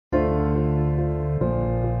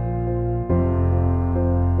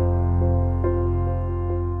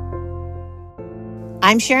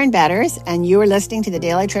I'm Sharon Betters, and you are listening to the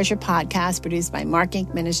Daily Treasure podcast produced by Mark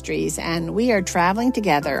Inc. Ministries, and we are traveling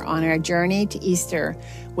together on our journey to Easter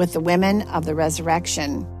with the women of the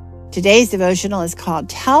resurrection. Today's devotional is called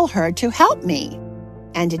Tell Her to Help Me,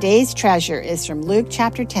 and today's treasure is from Luke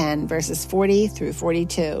chapter 10, verses 40 through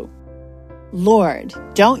 42. Lord,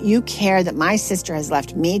 don't you care that my sister has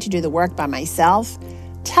left me to do the work by myself?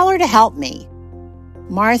 Tell her to help me.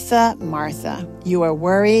 Martha, Martha, you are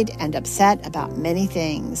worried and upset about many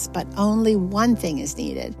things, but only one thing is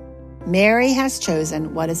needed. Mary has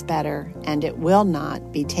chosen what is better, and it will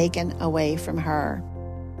not be taken away from her.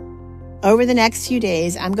 Over the next few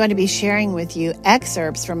days, I'm going to be sharing with you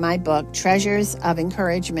excerpts from my book, Treasures of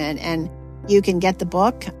Encouragement, and you can get the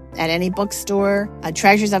book at any bookstore,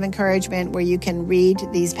 Treasures of Encouragement, where you can read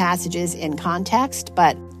these passages in context,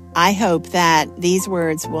 but I hope that these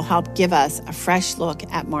words will help give us a fresh look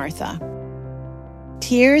at Martha.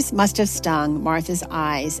 Tears must have stung Martha's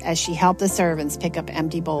eyes as she helped the servants pick up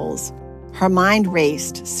empty bowls. Her mind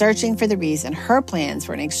raced, searching for the reason her plans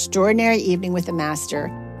for an extraordinary evening with the Master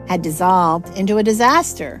had dissolved into a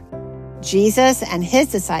disaster. Jesus and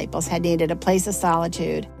his disciples had needed a place of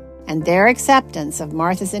solitude, and their acceptance of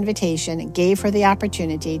Martha's invitation gave her the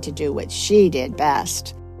opportunity to do what she did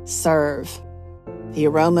best: serve. The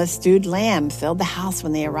aroma of stewed lamb filled the house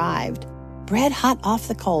when they arrived. Bread hot off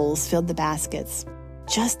the coals filled the baskets.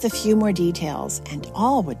 Just a few more details, and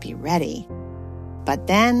all would be ready. But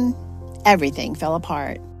then, everything fell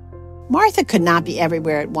apart. Martha could not be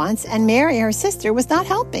everywhere at once, and Mary, her sister, was not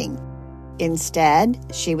helping. Instead,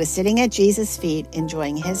 she was sitting at Jesus' feet,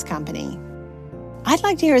 enjoying his company. "I'd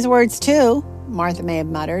like to hear his words too," Martha may have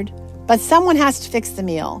muttered, "but someone has to fix the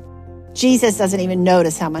meal. Jesus doesn't even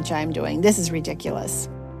notice how much I'm doing. This is ridiculous."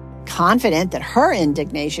 Confident that her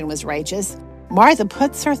indignation was righteous, Martha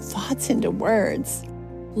puts her thoughts into words.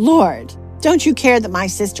 "Lord, don't you care that my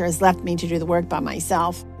sister has left me to do the work by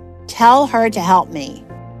myself? Tell her to help me."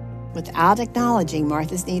 Without acknowledging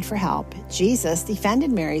Martha's need for help, Jesus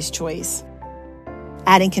defended Mary's choice,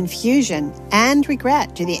 adding confusion and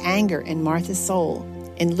regret to the anger in Martha's soul.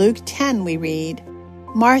 In Luke 10, we read,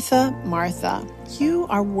 "Martha, Martha, you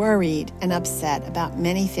are worried and upset about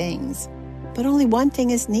many things, but only one thing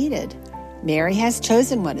is needed. Mary has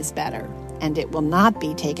chosen what is better, and it will not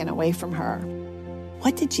be taken away from her."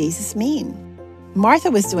 What did Jesus mean?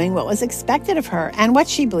 Martha was doing what was expected of her and what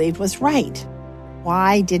she believed was right.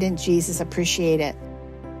 Why didn't Jesus appreciate it?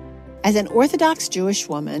 As an Orthodox Jewish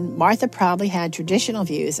woman, Martha probably had traditional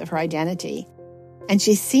views of her identity, and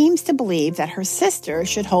she seems to believe that her sister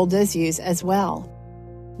should hold those views as well.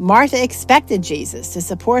 Martha expected Jesus to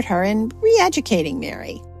support her in re-educating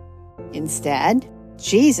Mary. Instead,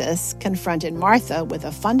 Jesus confronted Martha with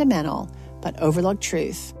a fundamental but overlooked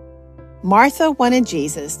truth. Martha wanted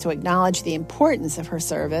Jesus to acknowledge the importance of her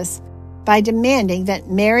service by demanding that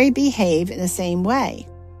Mary behave in the same way.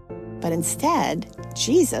 But instead,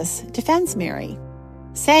 Jesus defends Mary,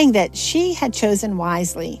 saying that she had chosen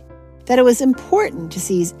wisely, that it was important to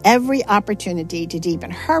seize every opportunity to deepen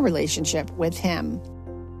her relationship with him.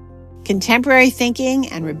 Contemporary thinking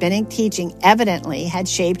and rabbinic teaching evidently had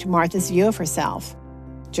shaped Martha's view of herself.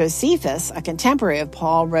 Josephus, a contemporary of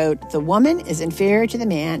Paul, wrote, "The woman is inferior to the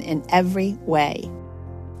man in every way."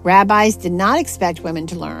 Rabbis did not expect women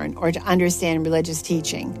to learn or to understand religious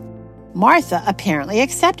teaching. Martha apparently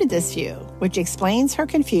accepted this view, which explains her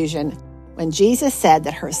confusion when Jesus said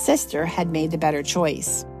that her sister had made the better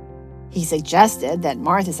choice. He suggested that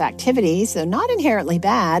Martha's activities, though not inherently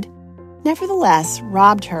bad, nevertheless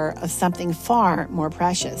robbed her of something far more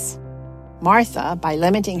precious. Martha, by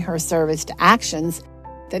limiting her service to actions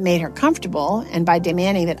that made her comfortable and by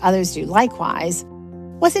demanding that others do likewise,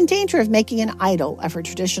 was in danger of making an idol of her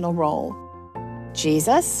traditional role.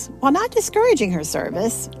 Jesus, while not discouraging her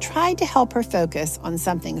service, tried to help her focus on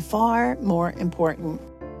something far more important.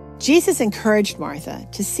 Jesus encouraged Martha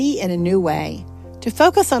to see in a new way, to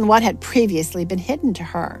focus on what had previously been hidden to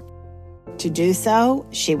her. To do so,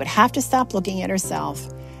 she would have to stop looking at herself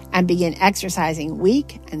and begin exercising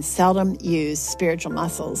weak and seldom used spiritual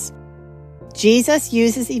muscles. Jesus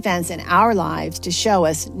uses events in our lives to show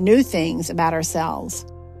us new things about ourselves.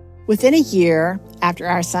 Within a year after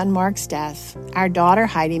our son Mark's death, our daughter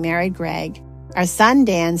Heidi married Greg, our son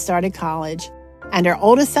Dan started college, and our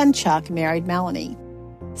oldest son Chuck married Melanie.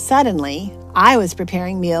 Suddenly, I was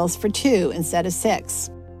preparing meals for 2 instead of 6.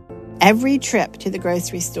 Every trip to the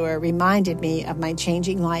grocery store reminded me of my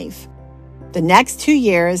changing life. The next 2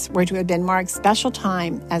 years were to have been Mark's special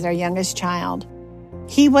time as our youngest child.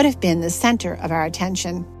 He would have been the center of our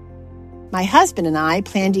attention. My husband and I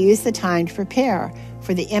planned to use the time to prepare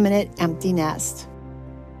for the imminent empty nest.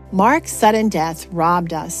 Mark's sudden death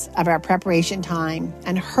robbed us of our preparation time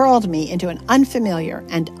and hurled me into an unfamiliar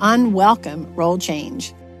and unwelcome role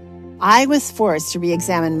change. I was forced to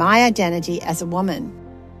re-examine my identity as a woman.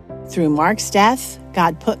 Through Mark's death,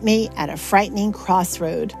 God put me at a frightening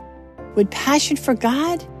crossroad. Would passion for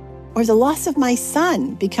God or the loss of my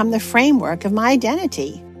son become the framework of my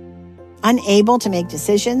identity? Unable to make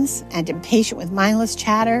decisions and impatient with mindless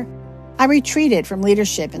chatter, I retreated from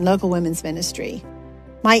leadership in local women's ministry.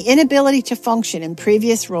 My inability to function in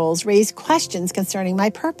previous roles raised questions concerning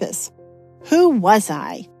my purpose. Who was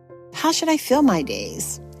I? How should I fill my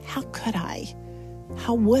days? How could I?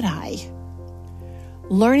 How would I?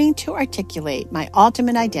 Learning to articulate my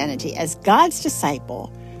ultimate identity as God's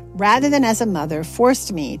disciple rather than as a mother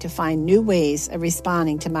forced me to find new ways of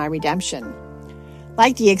responding to my redemption.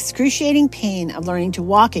 Like the excruciating pain of learning to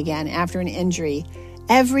walk again after an injury,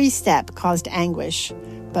 every step caused anguish,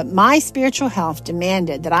 but my spiritual health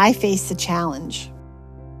demanded that I face the challenge.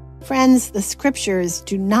 Friends, the scriptures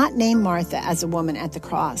do not name Martha as a woman at the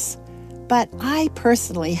cross, but I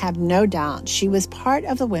personally have no doubt she was part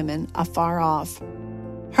of the women afar off.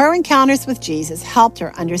 Her encounters with Jesus helped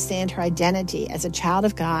her understand her identity as a child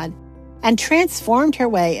of God and transformed her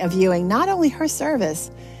way of viewing not only her service,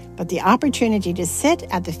 but the opportunity to sit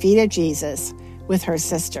at the feet of Jesus with her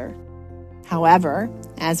sister. However,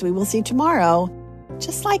 as we will see tomorrow,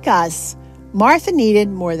 just like us, Martha needed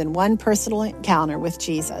more than one personal encounter with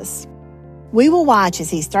Jesus. We will watch as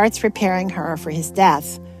he starts preparing her for his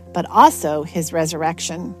death, but also his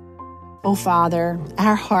resurrection. Oh, Father,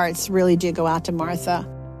 our hearts really do go out to Martha.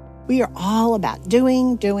 We are all about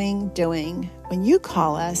doing, when you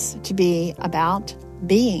call us to be about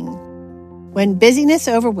being. When busyness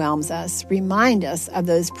overwhelms us, remind us of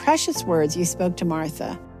those precious words you spoke to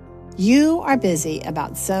Martha. You are busy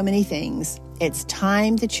about so many things. It's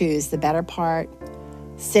time to choose the better part.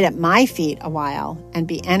 Sit at my feet a while and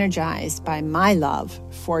be energized by my love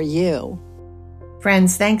for you.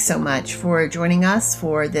 Friends, thanks so much for joining us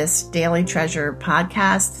for this Daily Treasure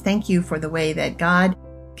podcast. Thank you for the way that God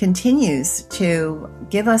continues to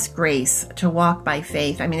give us grace to walk by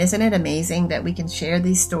faith. I mean, isn't it amazing that we can share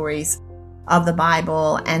these stories of the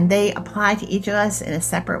Bible and they apply to each of us in a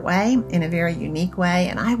separate way, in a very unique way?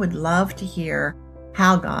 And I would love to hear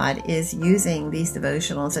how God is using these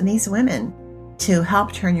devotionals and these women to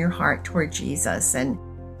help turn your heart toward Jesus. And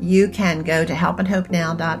you can go to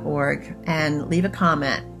helpandhopenow.org and leave a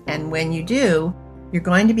comment. And when you do, you're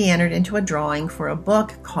going to be entered into a drawing for a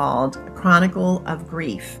book called Chronicle of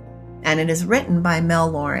Grief. And it is written by Mel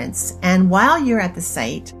Lawrence. And while you're at the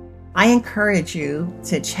site, I encourage you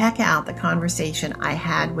to check out the conversation I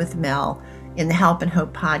had with Mel in the Help and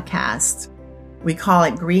Hope podcast. We call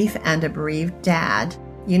it Grief and a Bereaved Dad.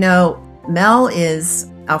 You know, Mel is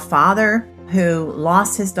a father who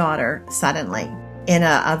lost his daughter suddenly in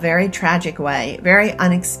a very tragic way, very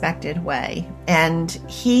unexpected way. And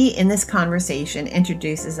he, in this conversation,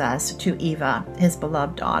 introduces us to Eva, his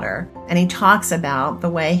beloved daughter. And he talks about the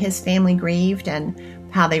way his family grieved and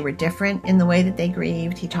how they were different in the way that they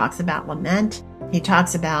grieved. He talks about lament. He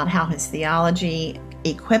talks about how his theology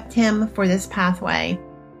equipped him for this pathway.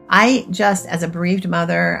 I just, as a bereaved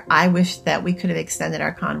mother, I wish that we could have extended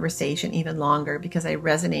our conversation even longer because I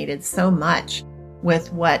resonated so much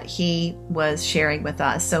with what he was sharing with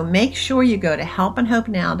us. So make sure you go to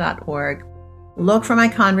helpandhopenow.org, look for my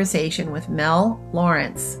conversation with Mel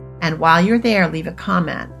Lawrence, and while you're there, leave a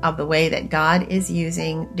comment of the way that God is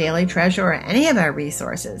using Daily Treasure or any of our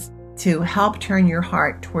resources to help turn your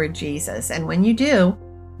heart toward Jesus. And when you do,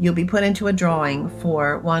 you'll be put into a drawing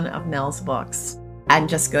for one of Mel's books. And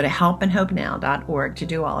just go to helpandhopenow.org to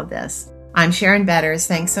do all of this. I'm Sharon Betters.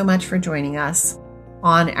 Thanks so much for joining us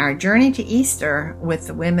on our journey to Easter with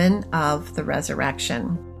the women of the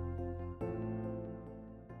resurrection.